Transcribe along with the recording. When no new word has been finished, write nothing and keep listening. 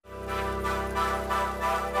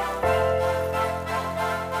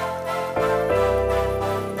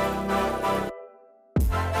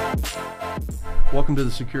Welcome to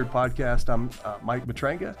the Secured Podcast. I'm Mike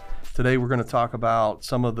Matranga. Today we're going to talk about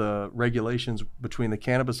some of the regulations between the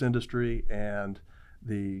cannabis industry and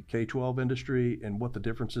the K-12 industry and what the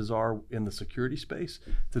differences are in the security space.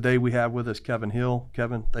 Today we have with us Kevin Hill.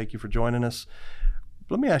 Kevin, thank you for joining us.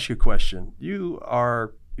 Let me ask you a question. You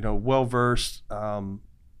are, well-versed.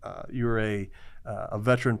 You're a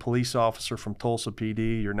veteran police officer from Tulsa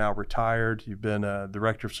PD. You're now retired. You've been a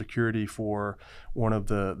director of security for one of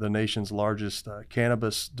the nation's largest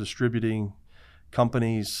cannabis distributing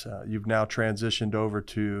companies. You've now transitioned over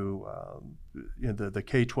to the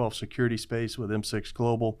K-12 security space with M6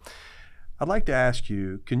 Global. I'd like to ask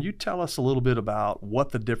you, can you tell us a little bit about what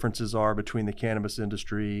the differences are between the cannabis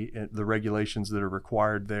industry and the regulations that are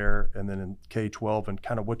required there, and then in K-12, and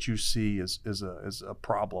kind of what you see as a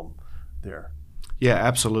problem there? Yeah,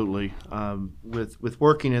 absolutely. With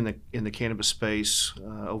working in the cannabis space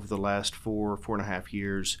over the last 4.5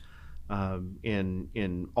 years,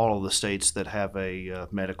 in all of the states that have a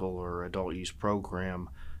medical or adult use program,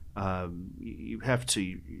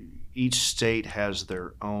 each state has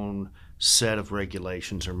their own set of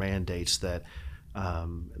regulations or mandates that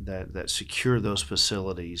secure those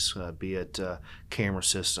facilities, be it camera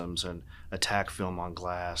systems and attack film on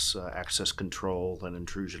glass, access control and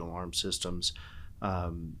intrusion alarm systems.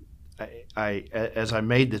 As I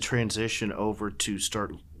made the transition over to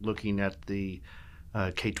start looking at the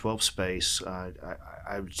K-12 space,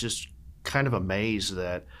 I was just kind of amazed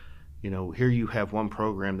that, here you have one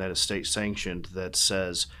program that is state sanctioned that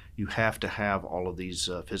says you have to have all of these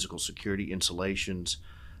physical security installations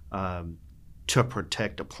to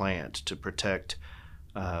protect a plant, to protect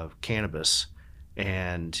cannabis.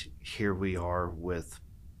 And here we are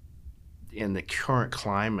in the current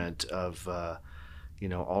climate of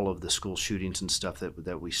all of the school shootings and stuff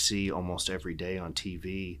that we see almost every day on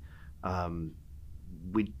TV.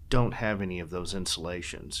 We don't have any of those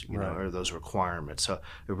installations, right, or those requirements. So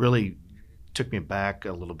it really took me back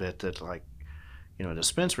a little bit that, a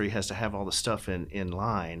dispensary has to have all the stuff in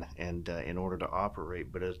line and in order to operate.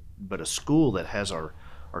 But a school that has our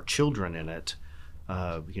children in it,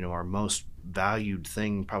 our most valued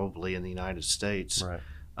thing probably in the United States, right.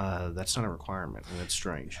 That's not a requirement, and it's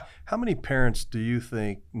strange. How many parents do you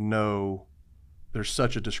think know there's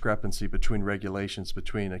such a discrepancy between regulations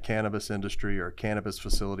between a cannabis industry or a cannabis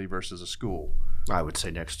facility versus a school? I would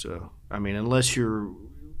say next to, unless you're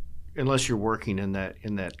working in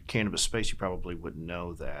that cannabis space, you probably wouldn't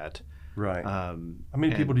know that. Right. How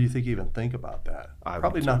many people do you think even think about that?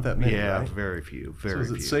 Probably not that many, yeah, right? Very few. So is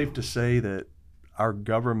it safe to say that our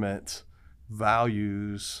government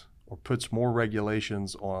values or puts more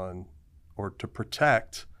regulations on or to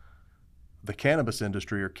protect the cannabis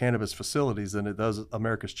industry or cannabis facilities than it does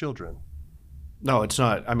America's children? No, it's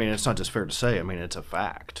not. It's not just fair to say. It's a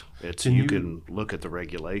fact. You can look at the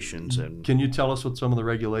regulations and. Can you tell us what some of the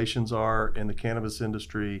regulations are in the cannabis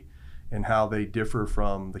industry and how they differ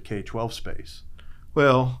from the K-12 space?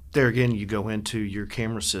 Well, there again, you go into your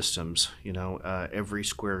camera systems. Every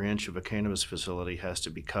square inch of a cannabis facility has to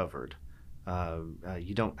be covered.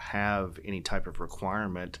 You don't have any type of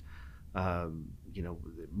requirement.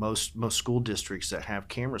 Most school districts that have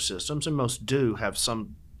camera systems, and most do have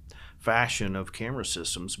some fashion of camera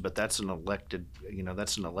systems, but that's an elective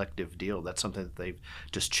deal. That's something that they've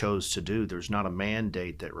just chose to do. There's not a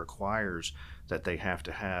mandate that requires that they have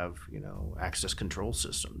to have, access control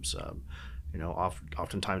systems.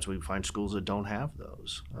 Oftentimes we find schools that don't have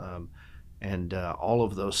those, and all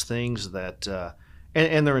of those things that.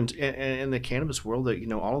 And they're in the cannabis world that,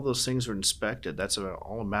 all of those things are inspected. That's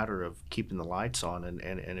all a matter of keeping the lights on. And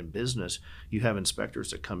in business, you have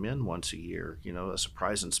inspectors that come in once a year, a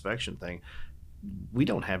surprise inspection thing. We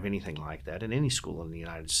don't have anything like that in any school in the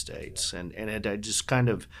United States. And I just kind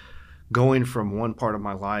of going from one part of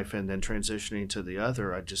my life and then transitioning to the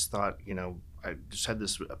other, I just thought, I just had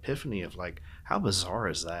this epiphany of how bizarre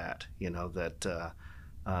is that,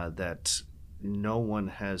 that no one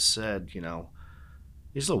has said,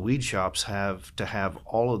 these little weed shops have to have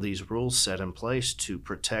all of these rules set in place to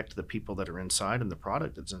protect the people that are inside and the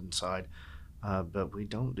product that's inside, but we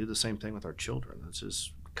don't do the same thing with our children. This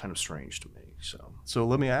is kind of strange to me. So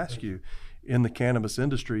let me ask you, in the cannabis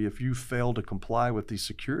industry, if you fail to comply with these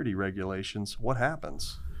security regulations, what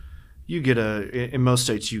happens? You get in most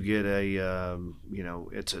states, you get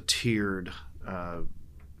it's a tiered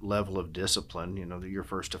level of discipline. Your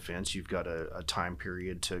first offense, you've got a time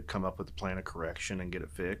period to come up with a plan of correction and get it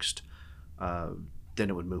fixed. Then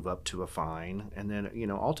it would move up to a fine, and then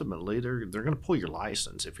ultimately they're going to pull your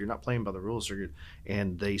license if you're not playing by the rules.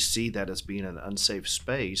 And they see that as being an unsafe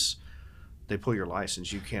space. they pull your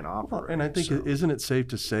license, you can't operate. And I think, So- isn't it safe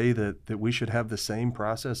to say that we should have the same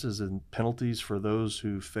processes and penalties for those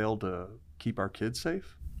who fail to keep our kids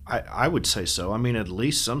safe? I would say so. I mean, at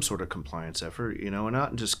least some sort of compliance effort, and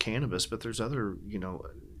not just cannabis, but there's other,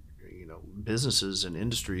 businesses and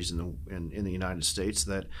industries in the United States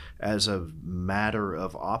that, as a matter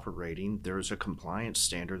of operating, there's a compliance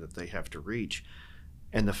standard that they have to reach,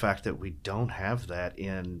 and the fact that we don't have that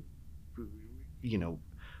in,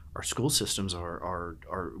 our school systems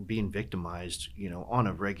are being victimized, on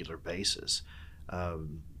a regular basis.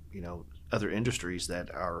 Other industries that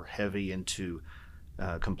are heavy into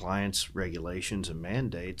compliance regulations and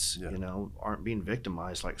mandates, aren't being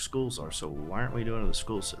victimized like schools are. So why aren't we doing it in the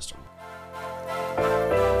school system?